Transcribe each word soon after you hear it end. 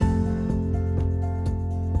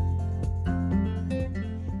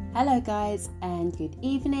Hello guys and good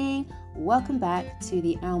evening. Welcome back to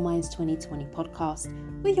the Our Minds 2020 podcast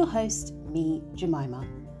with your host, me, Jemima.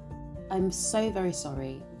 I'm so very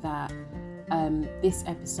sorry that this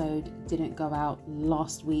episode didn't go out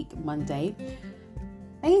last week, Monday.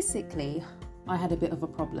 Basically, I had a bit of a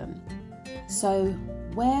problem. So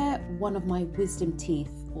where one of my wisdom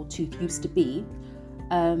teeth or tooth used to be,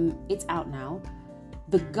 it's out now.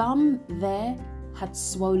 The gum there had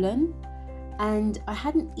swollen and I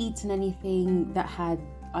hadn't eaten anything that had,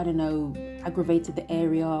 aggravated the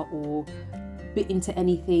area or bit into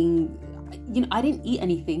anything. I didn't eat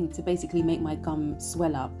anything to basically make my gum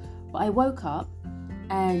swell up. But I woke up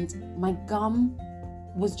and my gum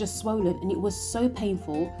was just swollen and it was so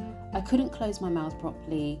painful. I couldn't close my mouth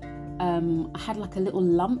properly. I had like a little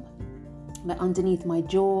lump underneath my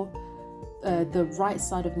jaw. The right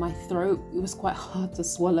side of my throat, it was quite hard to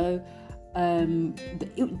swallow.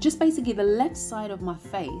 Just basically the left side of my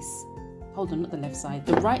face,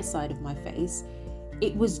 the right side of my face,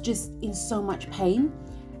 it was just in so much pain.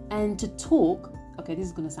 And to talk, okay, this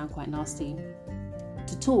is going to sound quite nasty.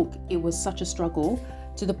 To talk, it was such a struggle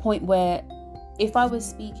to the point where if I was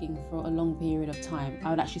speaking for a long period of time,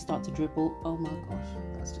 I would actually start to dribble. Oh my gosh,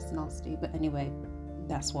 that's just nasty. But anyway,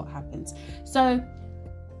 that's what happens. So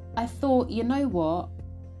I thought, you know what?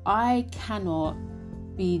 I cannot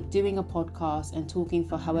be doing a podcast and talking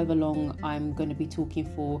for however long I'm going to be talking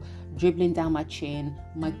for, dribbling down my chin,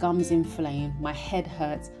 my gums inflamed, my head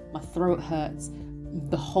hurts, my throat hurts,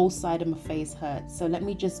 the whole side of my face hurts. So let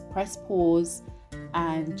me just press pause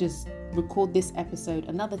and just record this episode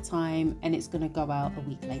another time, and it's going to go out a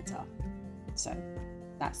week later. So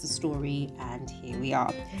that's the story, and here we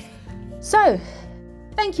are. So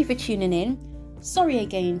thank you for tuning in. Sorry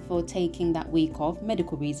again for taking that week off,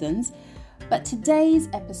 medical reasons. But today's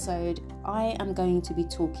episode, I am going to be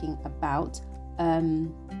talking about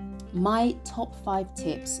my top 5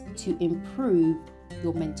 tips to improve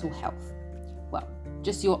your mental health. Well,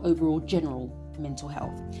 just your overall general mental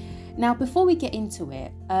health. Now, before we get into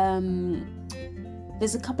it,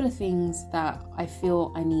 there's a couple of things that I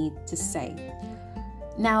feel I need to say.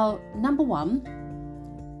 Now, number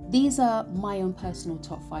 1, these are my own personal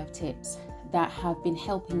top 5 tips that have been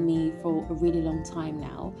helping me for a really long time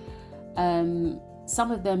now.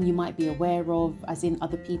 Some of them you might be aware of, as in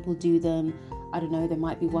other people do them. I don't know, there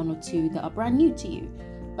might be 1 or 2 that are brand new to you.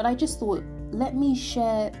 But I just thought, let me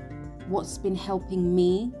share what's been helping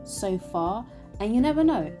me so far. And you never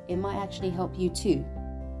know, it might actually help you too.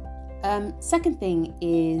 Second thing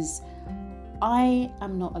is, I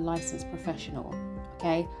am not a licensed professional,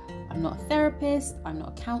 okay? I'm not a therapist, I'm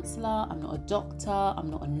not a counsellor, I'm not a doctor, I'm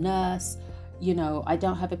not a nurse. I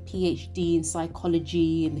don't have a PhD in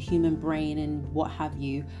psychology and the human brain and what have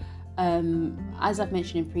you. As I've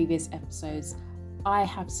mentioned in previous episodes, I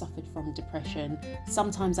have suffered from depression.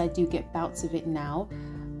 Sometimes I do get bouts of it now.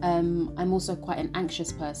 I'm also quite an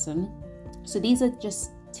anxious person. So these are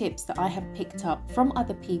just tips that I have picked up from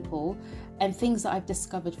other people and things that I've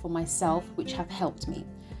discovered for myself which have helped me.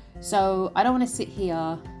 So I don't want to sit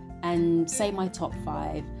here and say my top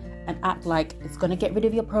 5 and act like it's going to get rid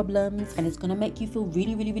of your problems and it's going to make you feel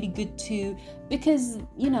really, really, really good too, because,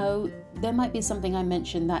 there might be something I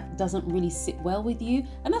mentioned that doesn't really sit well with you,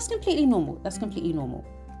 and that's completely normal.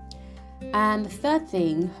 And the third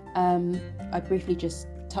thing, I briefly just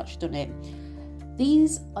touched on it.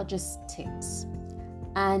 These are just tips,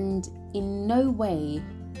 and in no way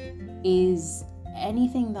is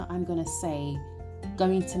anything that I'm going to say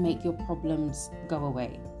going to make your problems go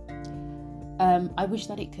away. I wish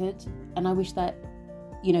that it could, and I wish that,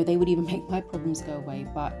 they would even make my problems go away.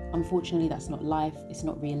 But unfortunately, that's not life. It's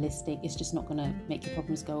not realistic. It's just not going to make your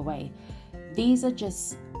problems go away. These are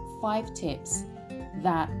just 5 tips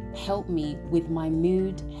that help me with my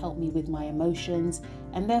mood, help me with my emotions,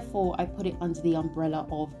 and therefore I put it under the umbrella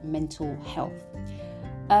of mental health.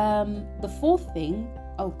 The 4th thing,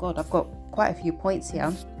 oh God, I've got quite a few points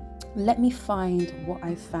here. Let me find what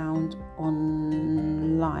I found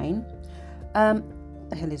online. What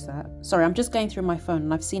the hell is that? Sorry, I'm just going through my phone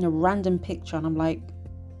and I've seen a random picture and I'm like,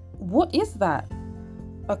 what is that?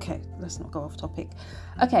 Okay, let's not go off topic.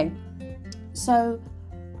 Okay, so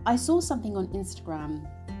I saw something on Instagram,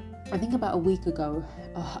 I think about a week ago.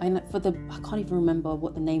 I can't even remember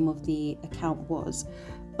what the name of the account was,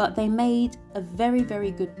 but they made a very,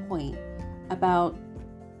 very good point about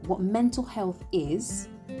what mental health is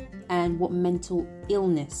and what mental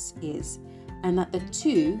illness is, and that the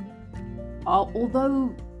two are,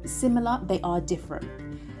 although similar, they are different.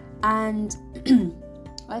 And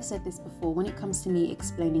I've said this before, when it comes to me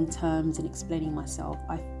explaining terms and explaining myself,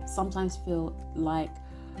 I sometimes feel like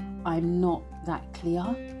I'm not that clear.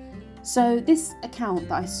 So this account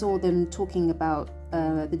that I saw them talking about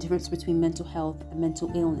the difference between mental health and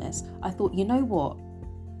mental illness, I thought, you know what?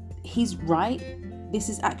 He's right. This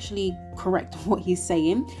is actually correct what he's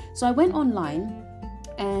saying. So I went online,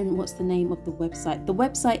 and what's the name of the website? The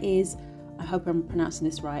website is, I hope I'm pronouncing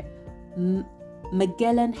this right,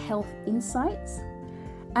 Magellan Health Insights.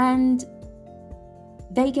 And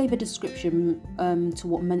they gave a description to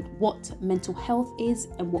what mental health is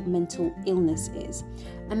and what mental illness is.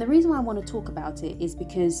 And the reason why I want to talk about it is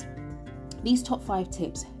because these top 5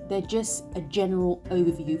 tips, they're just a general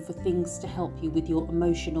overview for things to help you with your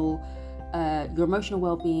emotional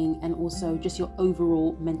well-being and also just your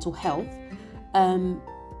overall mental health.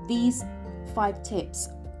 These 5 tips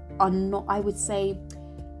are not, I would say,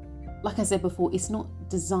 like I said before, it's not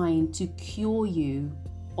designed to cure you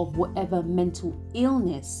of whatever mental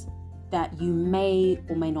illness that you may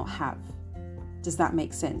or may not have. Does that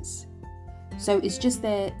make sense? So it's just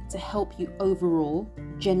there to help you overall,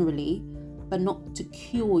 generally, but not to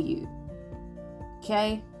cure you.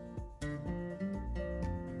 Okay?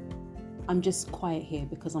 I'm just quiet here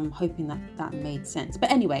because I'm hoping that made sense.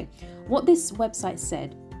 But anyway, what this website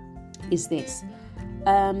said is this.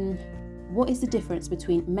 What is the difference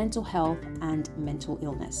between mental health and mental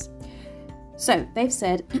illness? So they've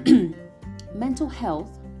said mental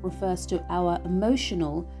health refers to our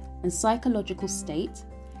emotional and psychological state,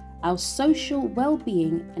 our social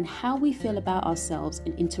well-being, and how we feel about ourselves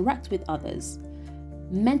and interact with others.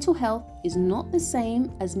 Mental health is not the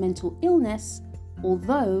same as mental illness,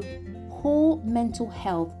 although poor mental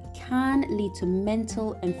health can lead to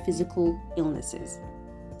mental and physical illnesses.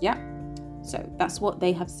 Yeah, so that's what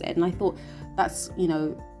they have said, and I thought that's,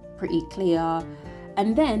 pretty clear.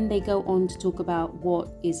 And then they go on to talk about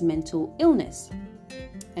what is mental illness,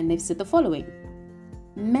 and they've said the following.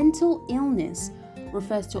 Mental illness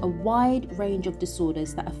refers to a wide range of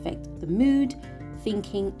disorders that affect the mood,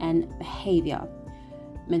 thinking, and behavior.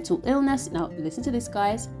 Mental illness, now listen to this,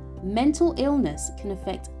 guys. Mental illness can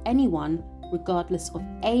affect anyone regardless of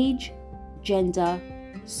age, gender,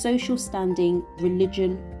 social standing,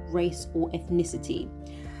 religion, race, or ethnicity.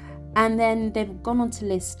 And then they've gone on to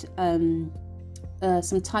list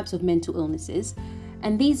some types of mental illnesses,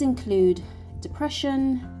 and these include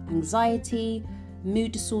depression, anxiety,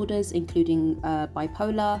 mood disorders including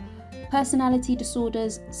bipolar, personality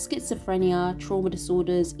disorders, schizophrenia, trauma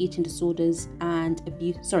disorders, eating disorders, and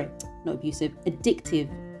addictive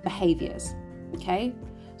behaviors. Okay,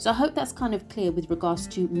 so I hope that's kind of clear with regards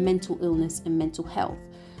to mental illness and mental health.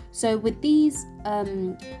 So with these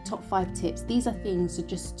top 5 tips, these are things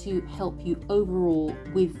just to help you overall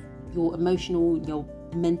with your emotional, your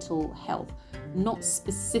mental health, not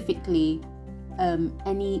specifically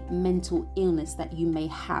any mental illness that you may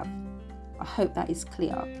have. I hope that is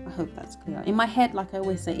clear. I hope that's clear. In my head, like I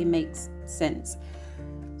always say, it makes sense.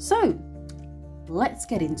 So let's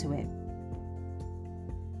get into it.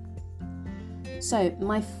 So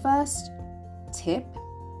my first tip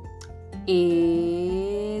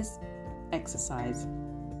is exercise.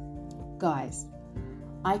 Guys,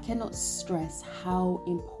 I cannot stress how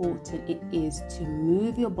important it is to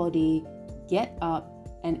move your body, get up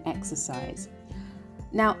and exercise.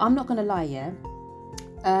 Now, I'm not going to lie,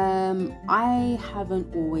 I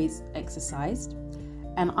haven't always exercised,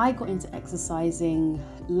 and I got into exercising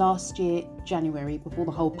last year, January, before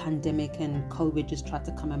the whole pandemic and COVID just tried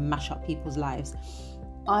to come and mash up people's lives.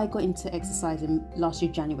 I got into exercising last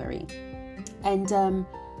year, January. And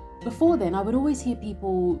before then, I would always hear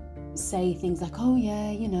people say things like, oh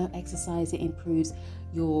yeah, exercise, it improves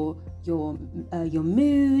your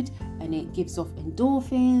mood and it gives off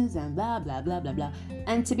endorphins and blah blah blah blah blah.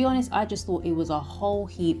 And to be honest, I just thought it was a whole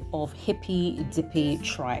heap of hippy dippy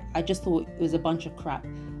tripe. I just thought it was a bunch of crap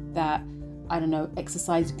that, I don't know,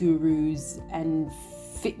 exercise gurus and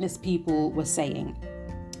fitness people were saying,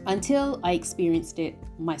 until I experienced it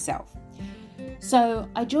myself. So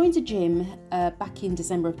I joined a gym back in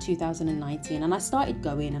December of 2019, and I started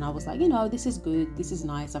going, and I was like, this is good, this is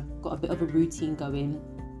nice, I've got a bit of a routine going.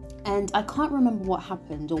 And I can't remember what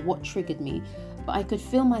happened or what triggered me, but I could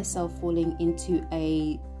feel myself falling into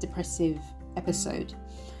a depressive episode.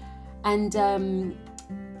 And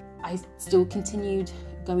I still continued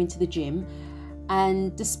going to the gym,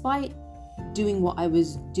 and despite doing what I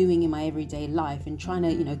was doing in my everyday life and trying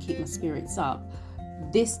to, keep my spirits up,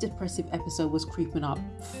 this depressive episode was creeping up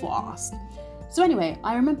fast. So anyway,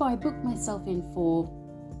 I remember I booked myself in for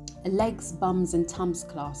a legs, bums and tums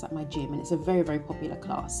class at my gym, and it's a very, very popular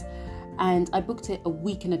class. And I booked it a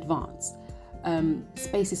week in advance.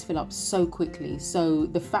 Spaces fill up so quickly. So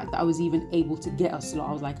the fact that I was even able to get a slot,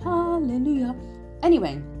 I was like, hallelujah.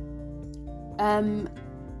 Anyway,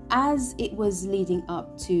 as it was leading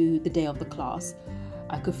up to the day of the class,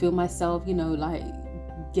 I could feel myself, like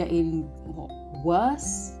getting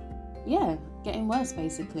worse. Yeah, getting worse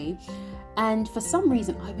basically. And for some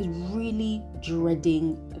reason, I was really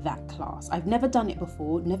dreading that class. I've never done it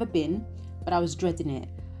before, never been, but I was dreading it.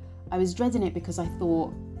 I was dreading it because I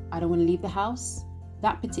thought, I don't want to leave the house.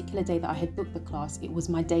 That particular day that I had booked the class, it was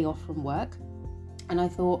my day off from work. And I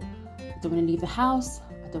thought, I don't want to leave the house.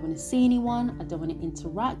 I don't want to see anyone. I don't want to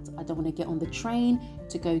interact. I don't want to get on the train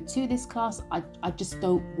to go to this class. I just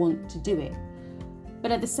don't want to do it.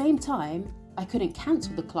 But at the same time, I couldn't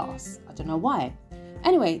cancel the class. I don't know why.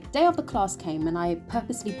 Anyway, day of the class came and I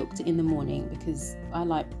purposely booked it in the morning because I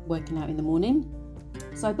like working out in the morning.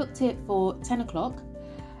 So I booked it for 10 o'clock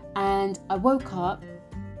and I woke up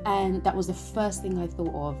and that was the first thing I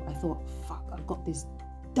thought of. I thought, fuck, I've got this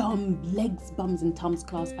dumb legs, bums and tums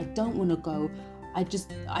class. I don't want to go. I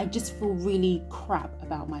just feel really crap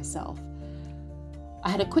about myself. I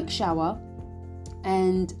had a quick shower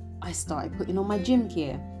and I started putting on my gym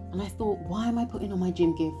gear. And I thought, why am I putting on my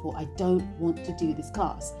gym gear for? I don't want to do this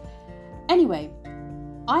class. Anyway,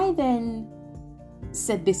 I then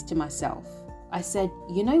said this to myself. I said,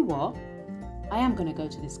 you know what? I am going to go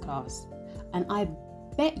to this class. And I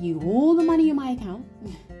bet you all the money in my account,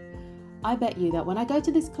 I bet you that when I go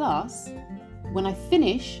to this class, when I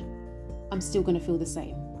finish, I'm still going to feel the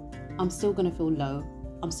same. I'm still going to feel low.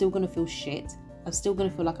 I'm still going to feel shit. I'm still going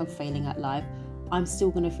to feel like I'm failing at life. I'm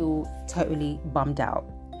still going to feel totally bummed out.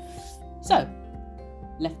 So,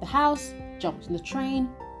 left the house, jumped on the train,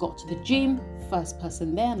 got to the gym, first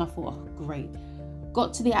person there, and I thought, oh, great.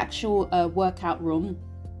 Got to the actual workout room.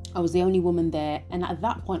 I was the only woman there, and at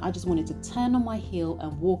that point, I just wanted to turn on my heel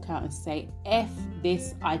and walk out and say, F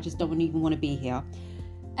this, I just don't even want to be here.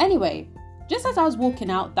 Anyway, just as I was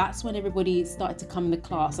walking out, that's when everybody started to come in the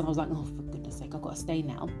class, and I was like, oh, for goodness sake, I've got to stay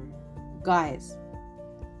now. Guys,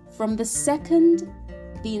 from the second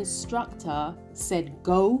the instructor said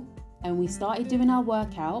go, and we started doing our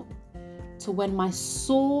workout, to when my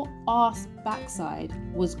sore ass backside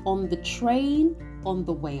was on the train on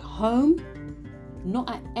the way home, not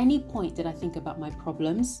at any point did I think about my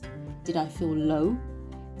problems. Did I feel low?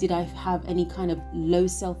 Did I have any kind of low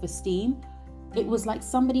self-esteem? It was like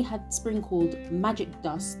somebody had sprinkled magic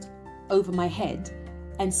dust over my head,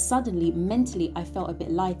 and suddenly mentally I felt a bit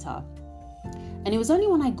lighter. And it was only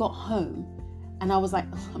when I got home and I was like,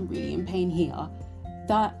 oh, I'm really in pain here,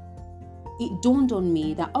 that it dawned on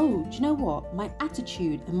me that, oh, do you know what? My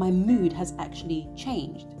attitude and my mood has actually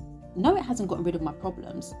changed. No, it hasn't gotten rid of my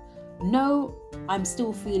problems. No, I'm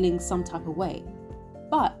still feeling some type of way.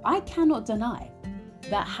 But I cannot deny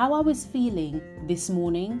that how I was feeling this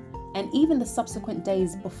morning and even the subsequent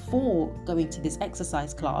days before going to this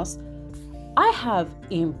exercise class, I have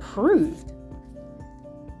improved.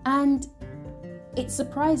 And it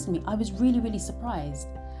surprised me. I was really, really surprised,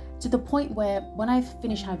 to the point where when I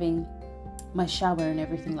finished having my shower and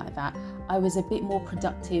everything like that, I was a bit more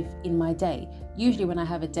productive in my day. Usually when I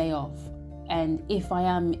have a day off, and if I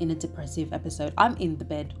am in a depressive episode, I'm in the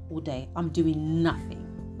bed all day. I'm doing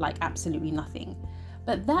nothing, like absolutely nothing.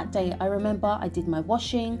 But that day, I remember I did my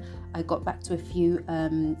washing, I got back to a few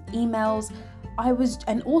emails.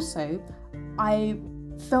 And also I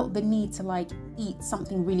felt the need to like eat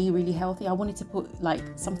something really, really healthy. I wanted to put like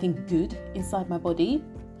something good inside my body.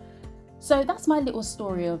 So that's my little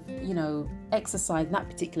story of, exercise that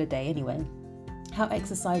particular day anyway, how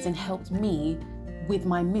exercising helped me with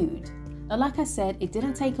my mood. Now, like I said, it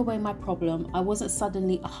didn't take away my problem. I wasn't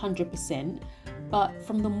suddenly 100%, but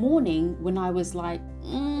from the morning when I was like,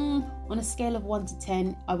 on a scale of 1 to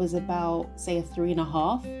 10, I was about, say, a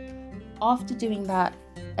 3.5. After doing that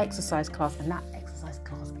exercise class, and that exercise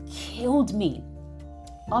class killed me.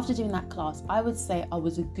 After doing that class, I would say I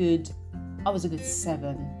was a good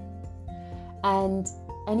 7. And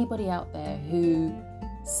anybody out there who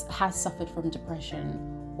has suffered from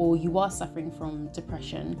depression, or you are suffering from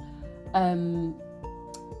depression,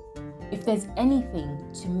 if there's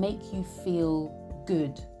anything to make you feel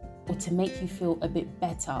good, or to make you feel a bit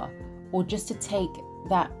better, or just to take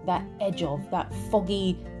that edge off, that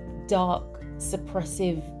foggy, dark,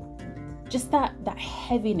 suppressive, just that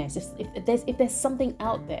heaviness, if there's something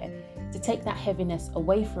out there to take that heaviness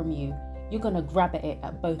away from you, you're going to grab at it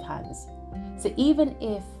at both hands. So even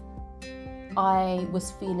if I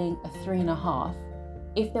was feeling a 3.5,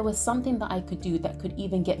 if there was something that I could do that could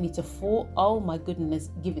even get me to 4, oh my goodness,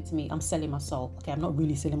 give it to me. I'm selling my soul. Okay, I'm not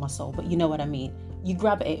really selling my soul, but you know what I mean. You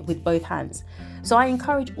grab at it with both hands. So I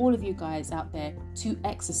encourage all of you guys out there to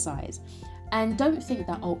exercise. And don't think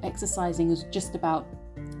that, exercising is just about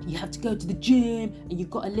you have to go to the gym and you've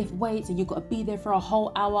got to lift weights and you've got to be there for a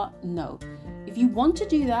whole hour. No. If you want to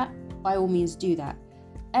do that, by all means do that.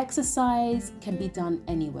 Exercise can be done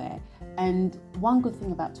anywhere. And one good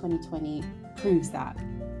thing about 2020 proves that.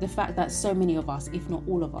 The fact that so many of us, if not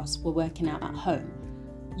all of us, were working out at home.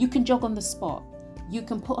 You can jog on the spot. You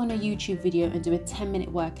can put on a YouTube video and do a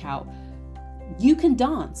 10-minute workout. You can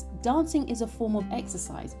dance. Dancing is a form of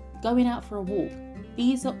exercise. Going out for a walk.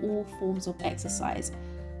 These are all forms of exercise.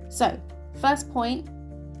 So, first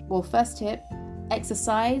tip,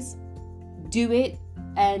 exercise, do it,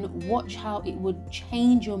 and watch how it would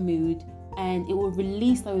change your mood, and it will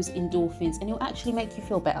release those endorphins and it will actually make you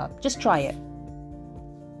feel better. Just try it.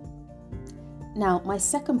 Now, my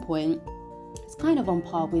second point, it's kind of on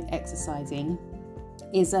par with exercising,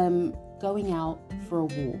 is going out for a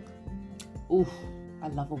walk. Ooh, I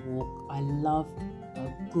love a walk. I love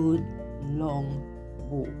a good long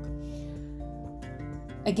walk.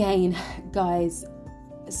 Again, guys,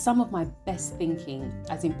 some of my best thinking,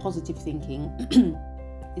 as in positive thinking,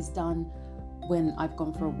 is done when I've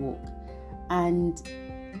gone for a walk. And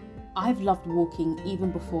I've loved walking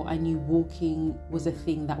even before I knew walking was a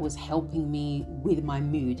thing that was helping me with my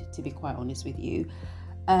mood, to be quite honest with you.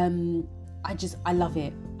 I love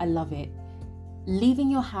it. I love it. Leaving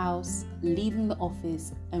your house, leaving the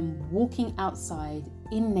office, and walking outside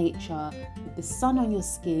in nature with the sun on your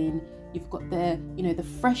skin. You've got the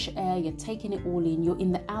fresh air, you're taking it all in, you're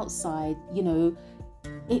in the outside,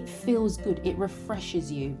 it feels good, it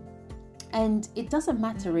refreshes you. And it doesn't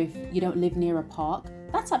matter if you don't live near a park,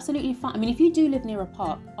 that's absolutely fine. I mean, if you do live near a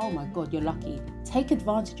park, oh my God, you're lucky. Take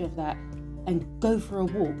advantage of that and go for a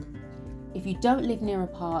walk. If you don't live near a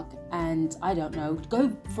park, and I don't know,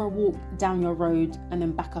 go for a walk down your road and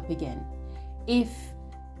then back up again. If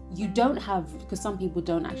you don't have, because some people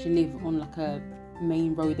don't actually live on like a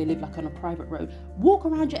main road, they live like on a private road, walk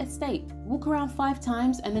around your estate, walk around 5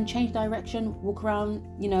 times and then change direction, walk around,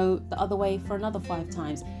 the other way for another 5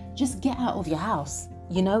 times. Just get out of your house,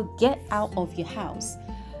 get out of your house.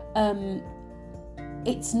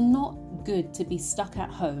 It's not good to be stuck at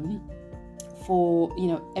home for,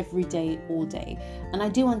 every day, all day. And I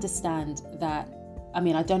do understand that, I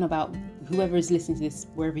don't know about whoever is listening to this,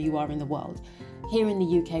 wherever you are in the world. Here in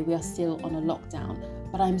the UK, we are still on a lockdown,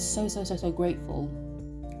 but I'm so grateful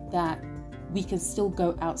that we can still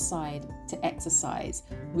go outside to exercise.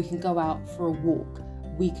 We can go out for a walk.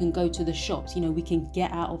 We can go to the shops, we can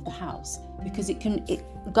get out of the house, because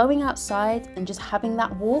going outside and just having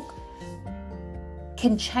that walk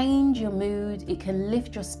can change your mood. It can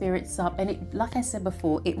lift your spirits up. And it, like I said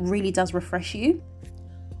before, it really does refresh you.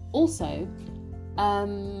 Also,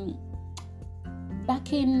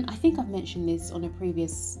 back in, I think I've mentioned this on a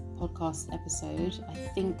previous podcast episode. I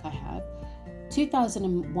think I have.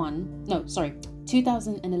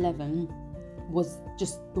 2011 was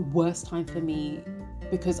just the worst time for me,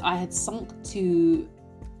 because I had sunk to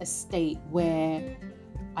a state where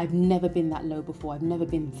I've never been that low before. I've never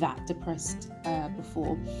been that depressed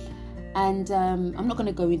before. And I'm not going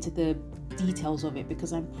to go into the details of it,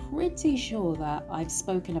 because I'm pretty sure that I've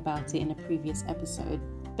spoken about it in a previous episode.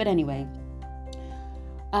 But anyway,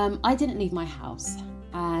 I didn't leave my house,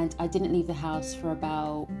 and I didn't leave the house for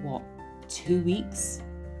about 2 weeks?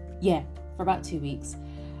 Yeah, for about 2 weeks.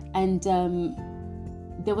 And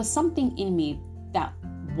there was something in me that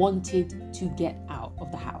wanted to get out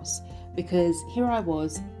of the house, because here I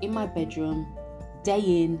was in my bedroom, day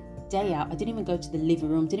in, day out. I didn't even go to the living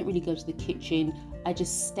room, didn't really go to the kitchen. I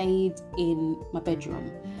just stayed in my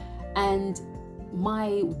bedroom. And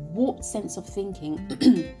my warped sense of thinking,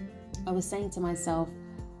 I was saying to myself,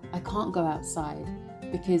 I can't go outside,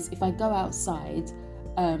 because if I go outside,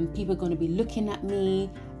 people are going to be looking at me,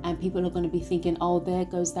 and people are going to be thinking, oh, there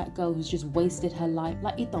goes that girl who's just wasted her life.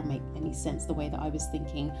 Like, it don't make any sense the way that I was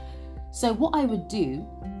thinking. So what I would do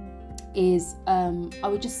is I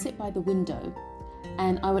would just sit by the window,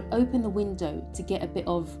 and I would open the window to get a bit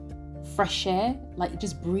of fresh air, like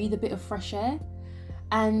just breathe a bit of fresh air.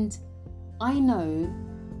 And I know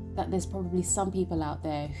that there's probably some people out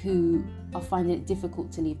there who are finding it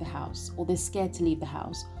difficult to leave the house, or they're scared to leave the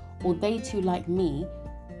house, or they too, like me,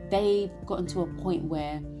 they've gotten to a point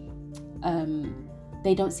where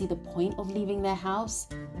they don't see the point of leaving their house.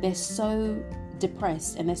 They're so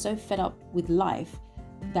depressed and they're so fed up with life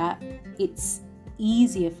that it's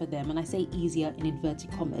easier for them, and I say easier in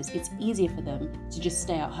inverted commas, it's easier for them to just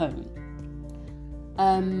stay at home.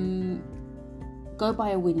 Go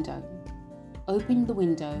by a window, open the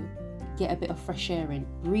window, get a bit of fresh air in,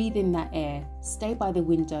 breathe in that air, stay by the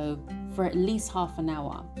window for at least half an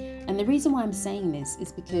hour. And the reason why I'm saying this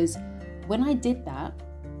is because when I did that,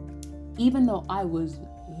 even though I was,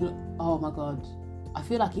 oh my God, I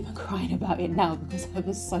feel like even crying about it now because I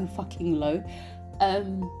was so fucking low.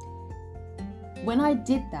 When I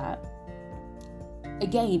did that,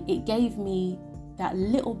 again, it gave me that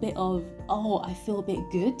little bit of, oh, I feel a bit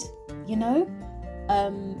good, you know?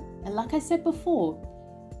 And like I said before,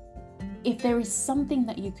 if there is something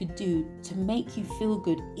that you could do to make you feel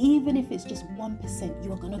good, even if it's just 1%,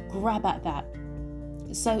 you are going to grab at that.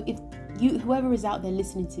 So if you, whoever is out there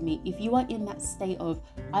listening to me, if you are in that state of,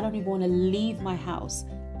 I don't even want to leave my house,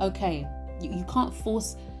 okay, you can't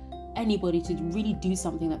force anybody to really do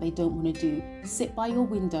something that they don't want to do. Sit by your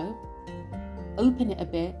window, open it a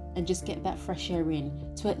bit, and just get that fresh air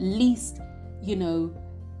in to at least, you know,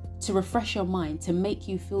 to refresh your mind, to make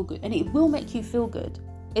you feel good. And it will make you feel good.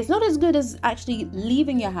 It's not as good as actually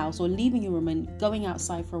leaving your house or leaving your room and going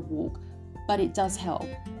outside for a walk, but it does help.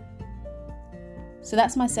 So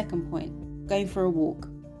that's my second point, going for a walk.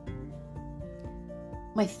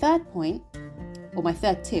 My third point, or my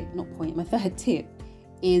third tip, not point, my third tip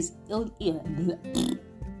is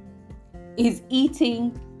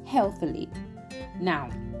eating healthily. Now,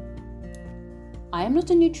 I am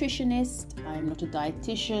not a nutritionist, I am not a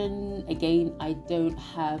dietitian. Again, I don't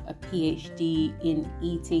have a PhD in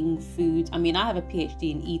eating food. I mean, I have a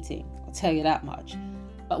PhD in eating, I'll tell you that much.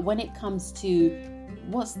 But when it comes to,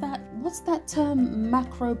 what's that term,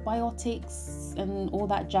 macrobiotics and all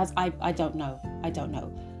that jazz, I don't know.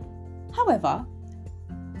 However,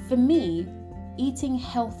 for me, eating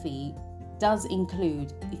healthy does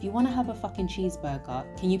include, if you want to have a fucking cheeseburger,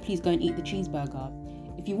 can you please go and eat the cheeseburger?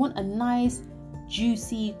 If you want a nice,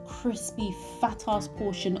 juicy, crispy, fat ass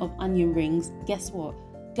portion of onion rings, guess what?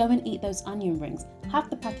 Go and eat those onion rings. Have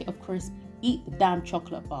the packet of crisp, eat the damn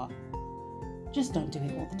chocolate bar. Just don't do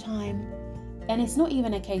it all the time. And it's not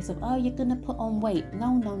even a case of, oh, you're gonna put on weight.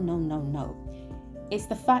 No. It's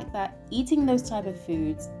the fact that eating those type of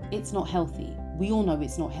foods, it's not healthy. We all know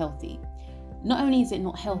it's not healthy. Not only is it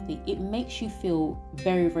not healthy, it makes you feel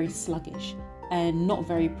very, very sluggish and not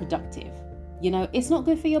very productive. You know, it's not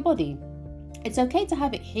good for your body. It's okay to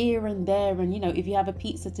have it here and there. And, you know, if you have a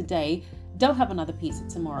pizza today, don't have another pizza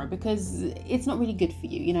tomorrow because it's not really good for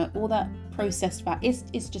you. You know, all that processed fat,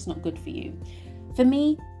 it's just not good for you. For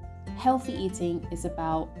me, healthy eating is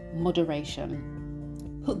about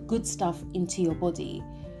moderation. Put good stuff into your body.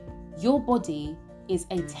 Your body is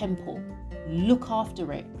a temple. Look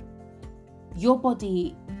after it. Your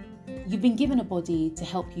body, you've been given a body to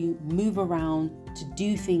help you move around, to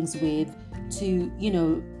do things with, to, you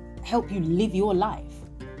know, help you live your life.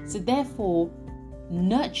 So therefore,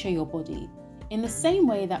 nurture your body in the same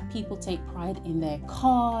way that people take pride in their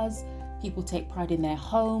cars, people take pride in their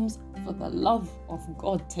homes. For the love of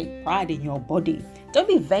God, take pride in your body. Don't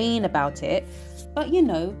be vain about it, but, you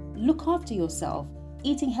know, look after yourself.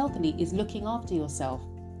 Eating healthily is looking after yourself,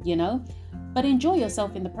 you know, but enjoy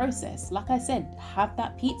yourself in the process. Like I said, have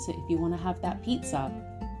that pizza if you want to have that pizza.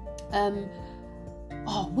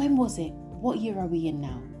 When was it? What year are we in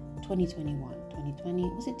now? 2021, 2020.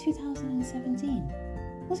 Was it 2017?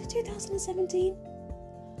 Was it 2017?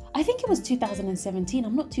 I think it was 2017.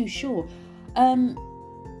 I'm not too sure.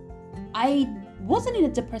 I wasn't in a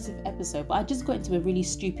depressive episode, but I just got into a really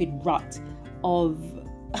stupid rut of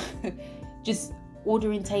just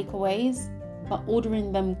ordering takeaways, but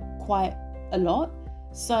ordering them quite a lot.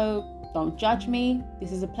 So don't judge me.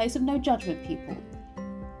 This is a place of no judgment, people.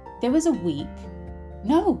 There was a week.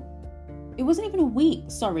 No, it wasn't even a week.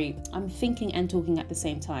 Sorry, I'm thinking and talking at the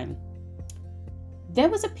same time. There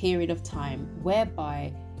was a period of time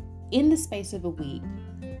whereby in the space of a week,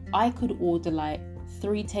 I could order like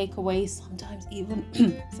 3 takeaways, sometimes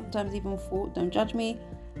even 4. Don't judge me.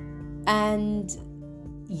 And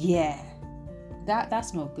yeah,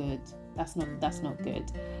 that's not good. That's not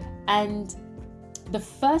good. And the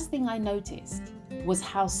first thing I noticed was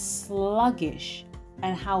how sluggish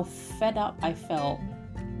and how fed up I felt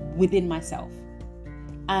within myself.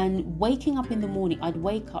 And waking up in the morning, I'd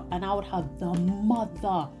wake up and I would have the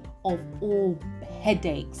mother of all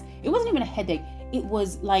headaches. It wasn't even a headache. It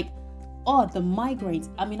was like, the migraines.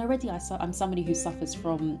 I mean, already I'm somebody who suffers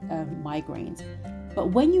from migraines.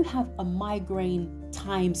 But when you have a migraine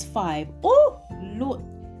times 5, oh Lord,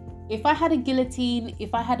 if I had a guillotine,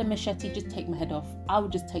 if I had a machete, just take my head off. I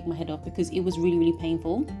would just take my head off because it was really, really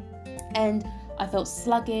painful. And I felt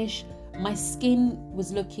sluggish. My skin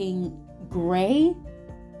was looking grey.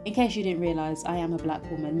 In case you didn't realize, I am a black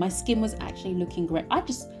woman. My skin was actually looking grey. I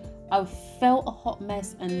felt a hot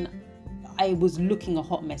mess and I was looking a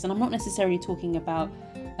hot mess. And I'm not necessarily talking about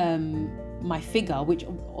my figure, which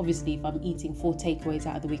obviously if I'm eating 4 takeaways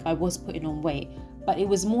out of the week, I was putting on weight. But it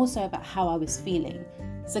was more so about how I was feeling.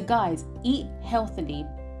 So guys, eat healthily,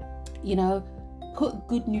 put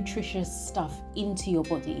good nutritious stuff into your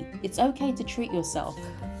body. It's okay to treat yourself,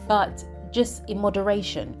 but just in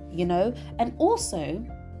moderation, and also,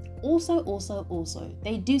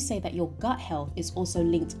 they do say that your gut health is also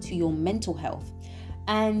linked to your mental health.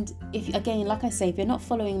 And like I say, if you're not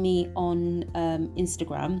following me on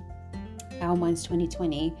Instagram, Our Minds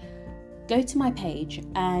 2020, go to my page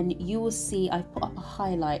and you will see I've put up a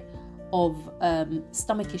highlight of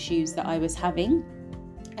stomach issues that I was having.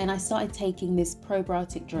 And I started taking this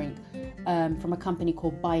probiotic drink from a company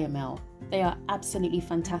called Biomel. They are absolutely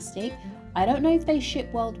fantastic. I don't know if they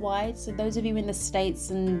ship worldwide. So those of you in the States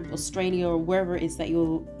and Australia or wherever it is that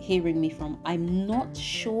you're hearing me from, I'm not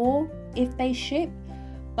sure if they ship,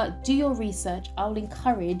 but do your research. I'll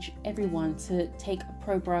encourage everyone to take a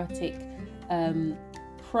probiotic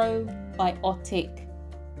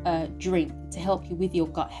drink to help you with your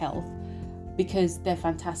gut health, because they're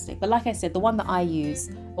fantastic. But like I said, the one that I use,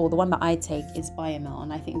 or the one that I take, is Biomel,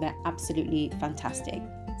 and I think they're absolutely fantastic.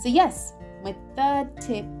 So yes, my third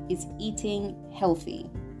tip is eating healthy.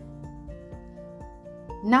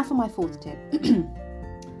 Now for my fourth tip.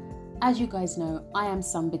 As you guys know, I am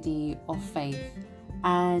somebody of faith,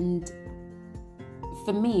 and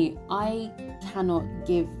for me, I cannot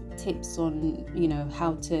give tips on,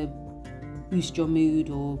 how to boost your mood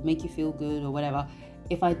or make you feel good or whatever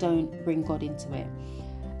if I don't bring God into it.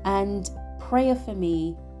 And prayer for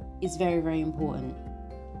me is very, very important.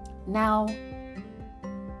 Now,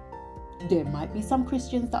 there might be some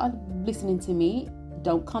Christians that are listening to me.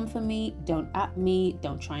 Don't come for me, don't at me,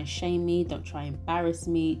 don't try and shame me, don't try and embarrass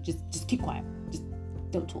me. Just keep quiet. Just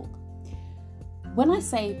don't talk. When I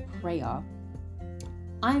say prayer,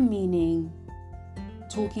 I'm meaning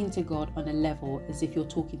talking to God on a level as if you're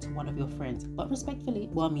talking to one of your friends, but respectfully.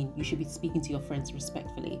 You should be speaking to your friends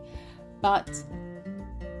respectfully, but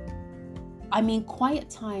I mean quiet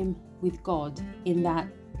time with God, in that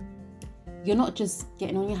you're not just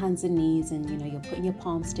getting on your hands and knees and you're putting your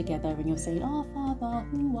palms together and you're saying, "Our Father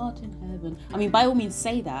who art in heaven." I mean, by all means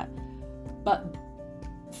say that, but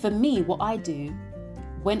for me, what I do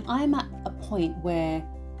when I'm at a point where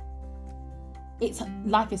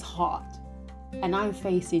life is hard and I'm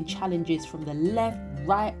facing challenges from the left,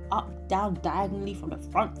 right, up, down, diagonally, from the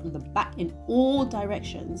front, from the back, in all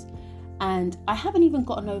directions, and I haven't even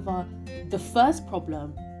gotten over the first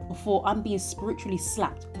problem before I'm being spiritually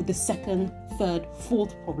slapped with the second, third,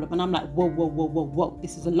 fourth problem, and I'm like, whoa,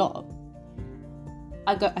 this is a lot.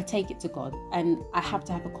 I take it to God, and I have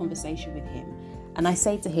to have a conversation with Him, and I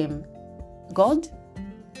say to Him, "God,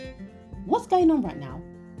 what's going on right now?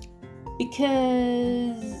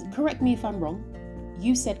 Because, correct me if I'm wrong,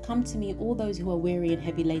 you said, 'Come to me, all those who are weary and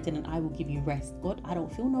heavy laden, and I will give you rest.' God, I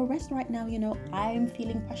don't feel no rest right now. I'm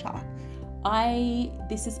feeling pressure.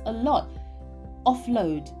 This is a lot.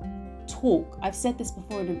 Offload, talk. I've said this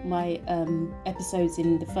before in my episodes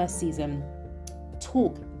in the first season.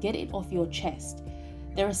 Talk, get it off your chest.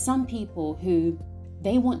 There are some people who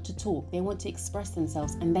they want to talk, they want to express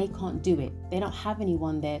themselves, and they can't do it. They don't have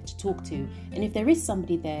anyone there to talk to. And if there is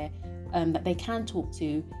somebody there that they can talk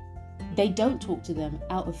to, they don't talk to them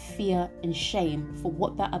out of fear and shame for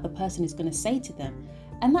what that other person is going to say to them.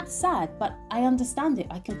 And that's sad, but I understand it.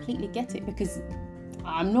 I completely get it, because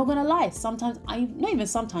I'm not going to lie.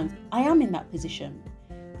 I am in that position.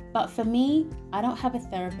 But for me, I don't have a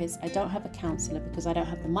therapist. I don't have a counselor, because I don't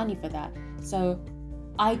have the money for that. So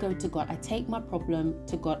I go to God. I take my problem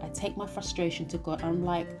to God. I take my frustration to God. I'm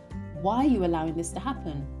like, why are you allowing this to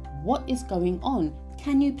happen? What is going on?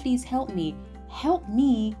 Can you please help me? Help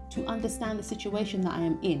me to understand the situation that I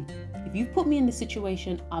am in. If you've put me in the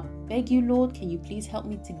situation, I beg you, Lord, can you please help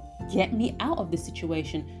me to get me out of the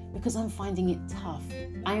situation? Because I'm finding it tough.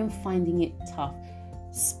 I am finding it tough.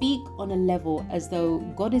 Speak on a level as though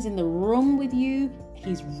God is in the room with you.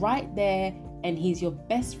 He's right there, and He's your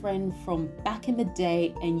best friend from back in the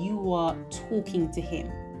day, and you are talking to Him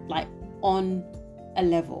like on a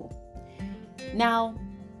level. Now,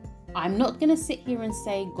 I'm not going to sit here and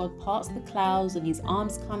say God parts the clouds and His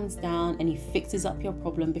arms comes down and He fixes up your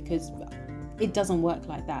problem, because it doesn't work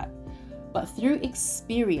like that. But through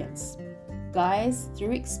experience, guys,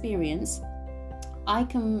 I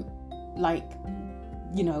can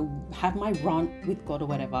have my rant with God or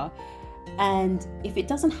whatever. And if it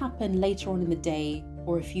doesn't happen later on in the day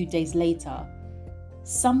or a few days later,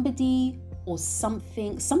 somebody or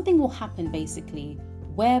something will happen basically,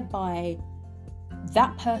 whereby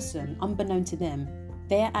that person, unbeknown to them,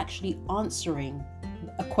 they're actually answering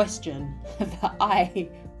a question that I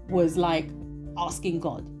was asking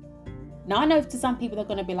God. Now I know to some people they're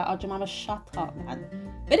going to be like, "Oh, Jemima, shut up, man."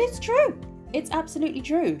 But it's true. It's absolutely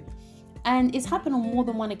true. And it's happened on more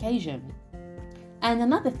than one occasion. And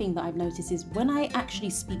another thing that I've noticed is when I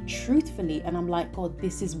actually speak truthfully and I'm like, God,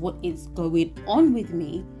 this is what is going on with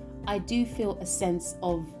me, I do feel a sense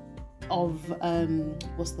of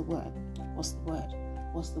what's the word?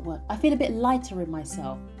 I feel a bit lighter in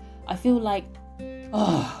myself. I feel like,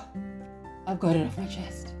 oh, I've got it off my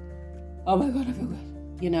chest. Oh my God, I feel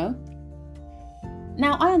good, you know?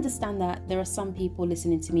 Now, I understand that there are some people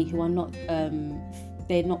listening to me who are not,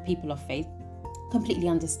 they're not people of faith. Completely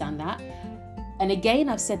understand that. And again,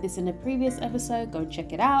 I've said this in a previous episode, go and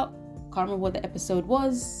check it out. Can't remember what the episode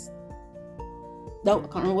was. No, I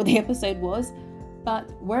can't remember what the episode was. But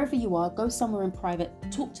wherever you are, go somewhere in private,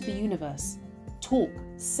 talk to the universe. Talk.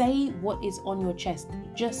 Say what is on your chest.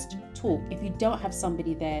 Just talk. If you don't have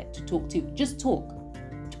somebody there to talk to, just talk.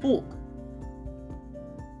 Talk.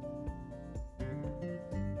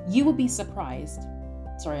 You will be surprised.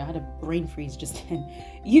 Sorry, I had a brain freeze just then.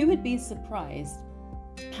 You would be surprised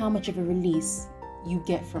how much of a release you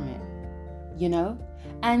get from it, you know?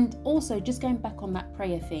 And also, just going back on that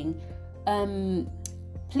prayer thing,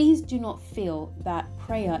 please do not feel that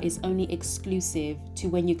prayer is only exclusive to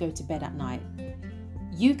when you go to bed at night.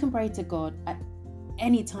 You can pray to God at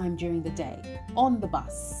any time during the day, on the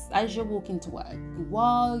bus, as you're walking to work,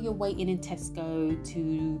 while you're waiting in Tesco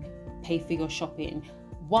to pay for your shopping,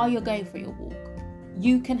 while you're going for your walk.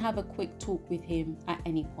 You can have a quick talk with him at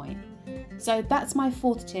any point. So that's my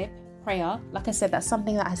fourth tip, prayer. Like I said, that's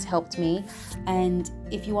something that has helped me. And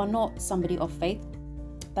if you are not somebody of faith,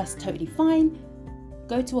 that's totally fine.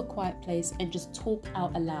 Go to a quiet place and just talk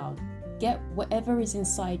out aloud. Get whatever is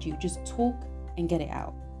inside you, just talk and get it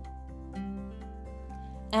out.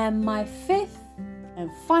 And my fifth and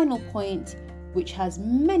final point, which has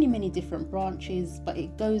many, many different branches, but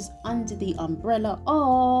it goes under the umbrella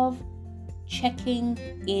of checking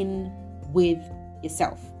in with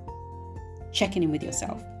yourself. Checking in with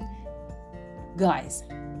yourself. Guys,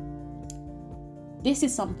 this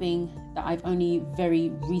is something that I've only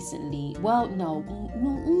very recently, I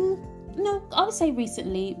would say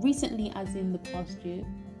recently as in the past year.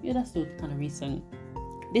 Yeah, that's still kind of recent.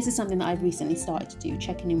 This is something that I've recently started to do,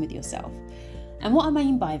 checking in with yourself. And what I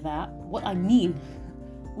mean by that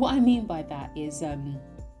is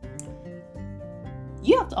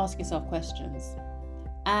you have to ask yourself questions,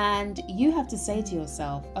 and you have to say to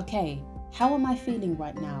yourself, okay, how am I feeling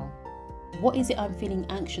right now? What is it I'm feeling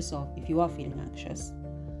anxious of, if you are feeling anxious?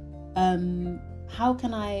 How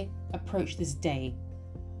can I approach this day?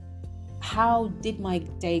 How did my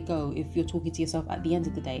day go, if you're talking to yourself at the end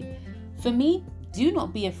of the day? For me, do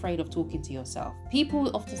not be afraid of talking to yourself. People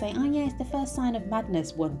often say, oh yeah, it's the first sign of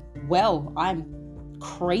madness. Well, I'm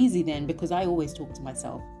crazy then, because I always talk to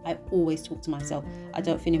myself. I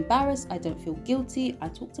don't feel embarrassed. I don't feel guilty. I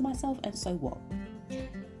talk to myself, and so what?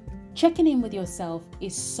 Checking in with yourself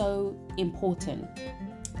is so important.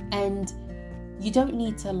 And you don't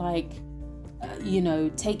need to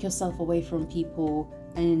take yourself away from people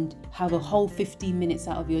and have a whole 15 minutes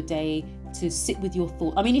out of your day to sit with your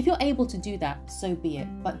thoughts. I mean, if you're able to do that, so be it.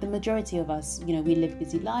 But the majority of us, we live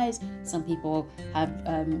busy lives. Some people have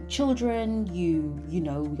children,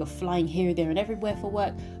 you're flying here, there and everywhere for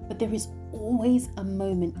work. But there is always a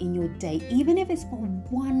moment in your day, even if it's for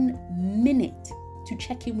 1 minute, to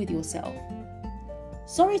check in with yourself.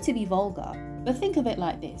 Sorry to be vulgar, but think of it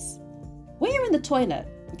like this. When you're in the toilet,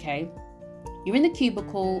 okay, you're in the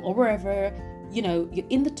cubicle or wherever, you're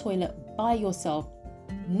in the toilet by yourself.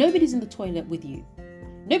 Nobody's in the toilet with you.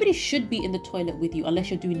 Nobody should be in the toilet with you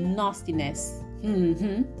unless you're doing nastiness.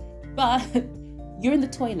 But you're in the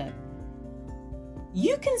toilet.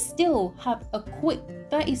 You can still have a quick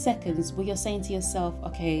 30 seconds where you're saying to yourself,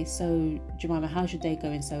 okay, so Jemima, how's your day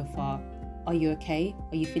going so far? Are you okay?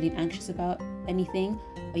 Are you feeling anxious about anything?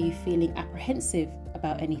 Are you feeling apprehensive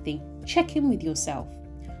about anything? Check in with yourself.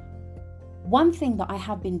 One thing that I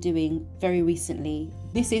have been doing very recently,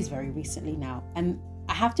 this is very recently now, and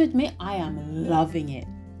I have to admit I am loving it,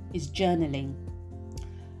 is journaling.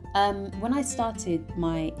 When I started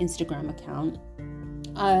my Instagram account,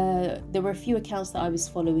 there were a few accounts that I was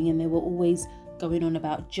following, and they were always going on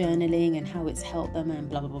about journaling and how it's helped them and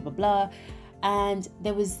blah, blah, blah, blah, blah. And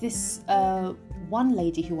there was this one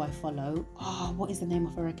lady who I follow. Oh, what is the name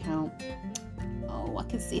of her account? Oh, I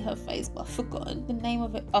can see her face, but I've forgotten the name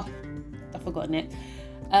of it. Oh, I've forgotten it.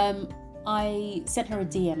 I sent her a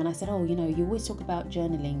DM and I said, oh, you always talk about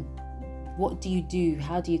journaling. What do you do?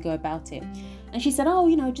 How do you go about it? And she said,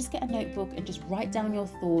 oh, just get a notebook and just write down your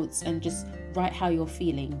thoughts and just write how you're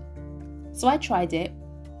feeling. So I tried it.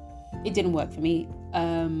 It didn't work for me.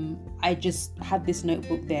 I just had this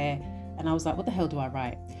notebook there and I was like, what the hell do I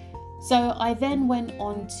write? So I then went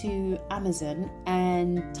on to Amazon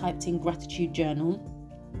and typed in gratitude journal,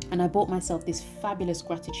 and I bought myself this fabulous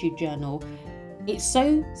gratitude journal. It's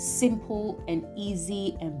so simple and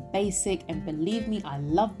easy and basic, and believe me, I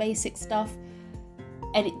love basic stuff.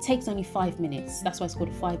 And it takes only 5 minutes. That's why it's called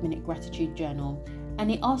a 5-minute gratitude journal.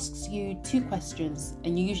 And it asks you 2 questions,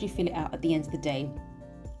 and you usually fill it out at the end of the day.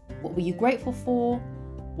 What were you grateful for?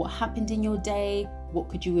 What happened in your day? What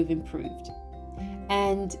could you have improved?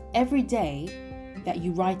 And every day that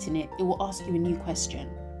you write in it, it will ask you a new question.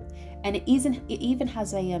 And it even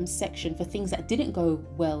has a section for things that didn't go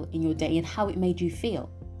well in your day and how it made you feel.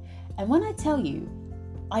 And when I tell you,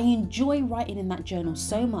 I enjoy writing in that journal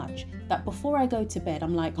so much that before I go to bed,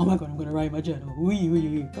 I'm like, oh my God, I'm going to write in my journal.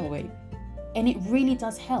 Go away. And it really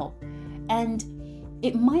does help. And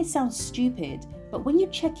it might sound stupid, but when you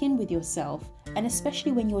check in with yourself, and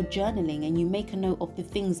especially when you're journaling and you make a note of the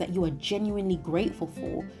things that you are genuinely grateful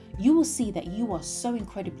for, you will see that you are so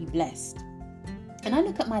incredibly blessed. And I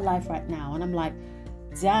look at my life right now and I'm like,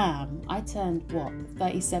 damn, I turned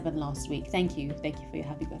 37 last week. Thank you for your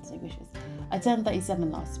happy birthday wishes. I turned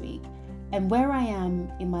 37 last week, and where I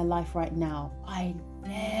am in my life right now, I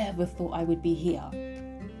never thought I would be here.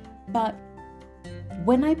 But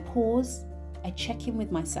when I pause, I check in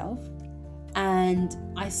with myself and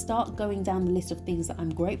I start going down the list of things that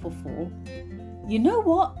I'm grateful for. You know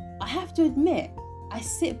what? I have to admit, I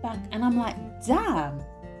sit back and I'm like, damn,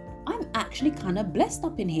 I'm actually kind of blessed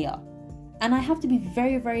up in here. And I have to be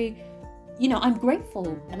very, very, I'm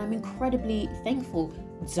grateful and I'm incredibly thankful.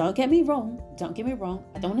 Don't get me wrong.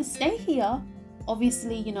 I don't want to stay here.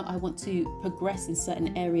 Obviously, I want to progress in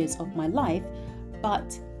certain areas of my life,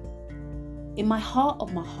 but in my heart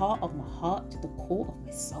of my heart, to the core of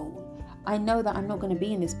my soul, I know that I'm not going to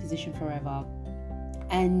be in this position forever.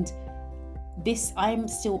 And I'm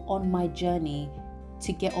still on my journey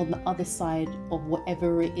to get on the other side of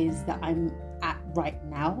whatever it is that I'm at right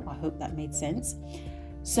now. I hope that made sense.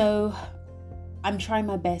 So I'm trying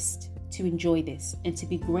my best to enjoy this and to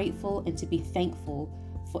be grateful and to be thankful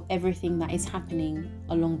for everything that is happening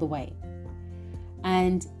along the way.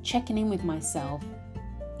 And checking in with myself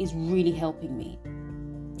is really helping me.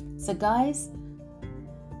 So guys,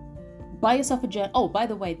 buy yourself a journal. Oh, by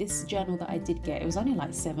the way, this journal that I did get, it was only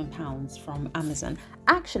like £7 from Amazon.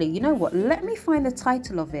 Actually, you know what? Let me find the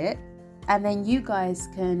title of it and then you guys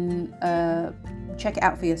can check it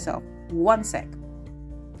out for yourself. One sec.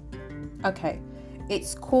 Okay.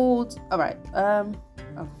 It's called, it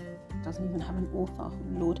doesn't even have an author, oh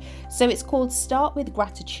Lord. So it's called Start with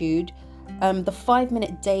Gratitude, the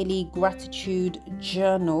 5-minute daily gratitude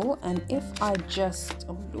journal. And if I just,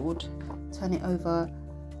 oh Lord, turn it over,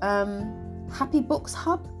 Happy Books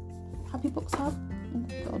Hub. Oh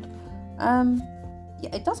God.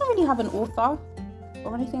 Yeah, it doesn't really have an author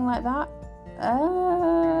or anything like that.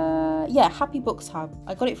 Yeah, Happy Books Hub.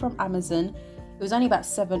 I got it from Amazon. It was only about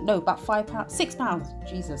 £6.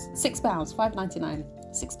 Jesus, £6, £5.99,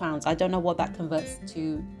 £6. I don't know what that converts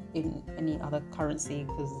to in any other currency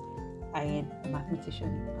because I ain't a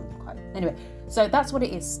mathematician. Anyway, so that's what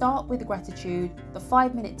it is. Start with Gratitude, the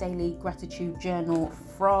 5-minute daily gratitude journal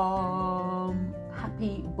from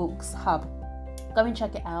Happy Books Hub. Go and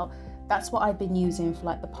check it out. That's what I've been using for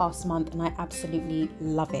like the past month and I absolutely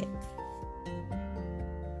love it.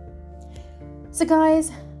 So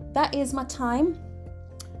guys, that is my time.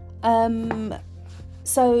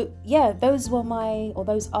 So yeah, those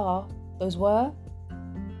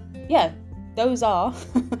are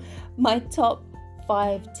my top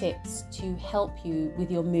 5 tips to help you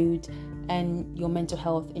with your mood and your mental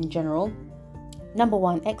health in general. Number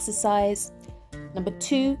 1, exercise. Number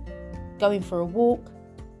 2, going for a walk.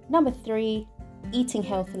 Number 3, eating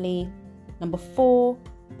healthily. Number 4,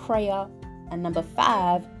 prayer. And number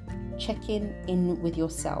 5, checking in with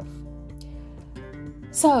yourself.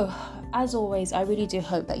 So, as always, I really do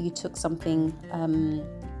hope that you took something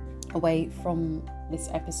away from this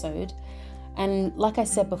episode. And like I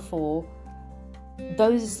said before,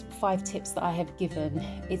 those 5 tips that I have given,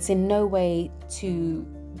 it's in no way to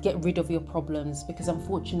get rid of your problems, because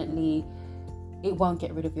unfortunately it won't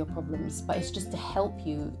get rid of your problems, but it's just to help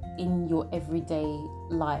you in your everyday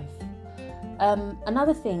life.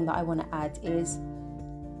 Another thing that I want to add is,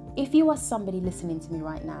 if you are somebody listening to me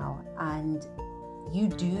right now and you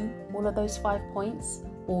do all of those 5 points,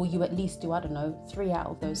 or you at least do, 3 out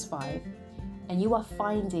of those 5, and you are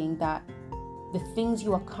finding that the things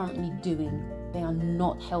you are currently doing, they are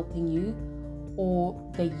not helping you, or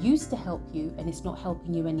they used to help you and it's not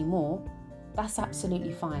helping you anymore, that's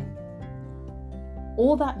absolutely fine.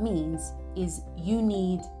 All that means is you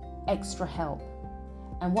need extra help.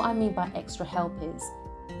 And what I mean by extra help is,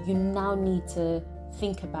 you now need to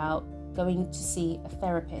think about going to see a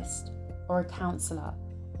therapist or a counsellor,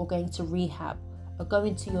 or going to rehab, or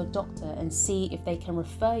going to your doctor and see if they can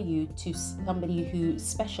refer you to somebody who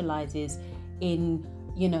specialises in,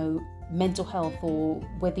 mental health, or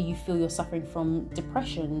whether you feel you're suffering from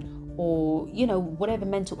depression, or, whatever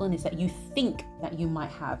mental illness that you think that you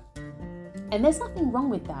might have. And there's nothing wrong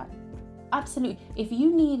with that. Absolutely. If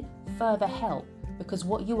you need further help because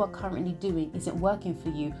what you are currently doing isn't working for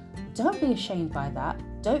you, don't be ashamed by that.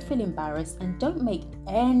 Don't feel embarrassed, and don't make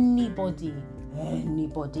anybody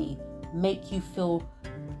make you feel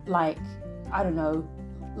like,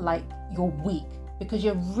 like you're weak, because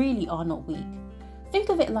you really are not weak. Think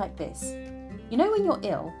of it like this. When you're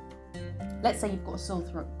ill, let's say you've got a sore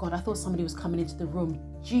throat. God, I thought somebody was coming into the room.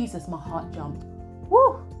 Jesus, my heart jumped.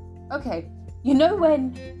 Woo! Okay.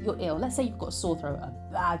 When you're ill, let's say you've got a sore throat, a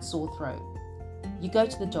bad sore throat. You go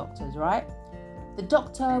to the doctors, right? The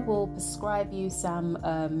doctor will prescribe you some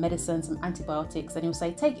medicine, some antibiotics, and he'll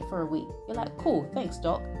say, take it for a week. You're like, cool, thanks,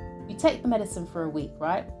 doc. You take the medicine for a week,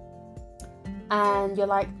 right? And you're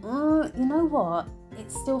like, you know what?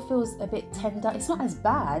 It still feels a bit tender. It's not as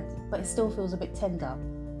bad, but it still feels a bit tender.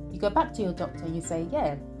 You go back to your doctor and you say,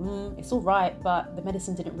 yeah, it's all right, but the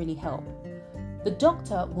medicine didn't really help. The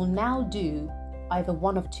doctor will now do either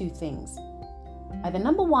one of two things. Either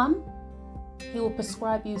number one, he will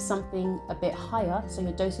prescribe you something a bit higher, so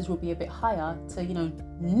your doses will be a bit higher to,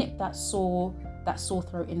 nip that sore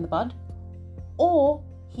throat in the bud. Or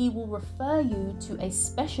he will refer you to a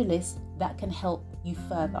specialist that can help you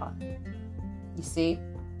further. You see?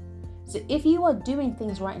 So if you are doing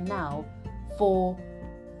things right now for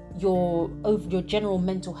your general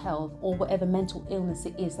mental health, or whatever mental illness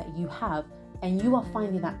it is that you have, and you are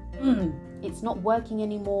finding that it's not working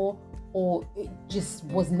anymore, or it just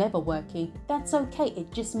was never working, that's okay.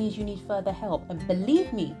 It just means you need further help. And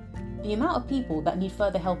believe me, the amount of people that need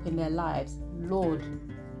further help in their lives, Lord.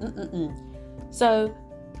 So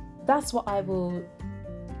that's what I will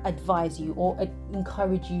advise you, or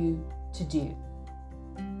encourage you to do.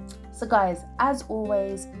 So guys, as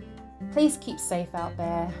always, please keep safe out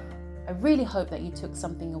there. I really hope that you took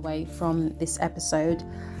something away from this episode.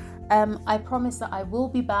 I promise that I will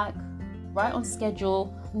be back right on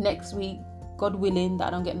schedule next week, God willing, that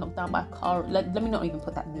I don't get knocked down by a car. Let me not even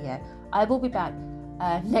put that in the air. I will be back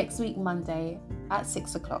next week, Monday at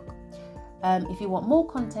 6 o'clock. If you want more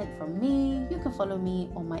content from me, you can follow me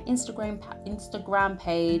on my Instagram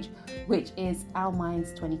page, which is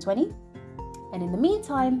OurMinds2020. And in the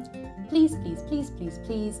meantime, please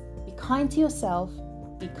be kind to yourself,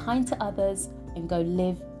 be kind to others, and go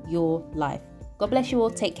live your life. God bless you all.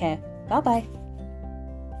 Take care. Bye-bye.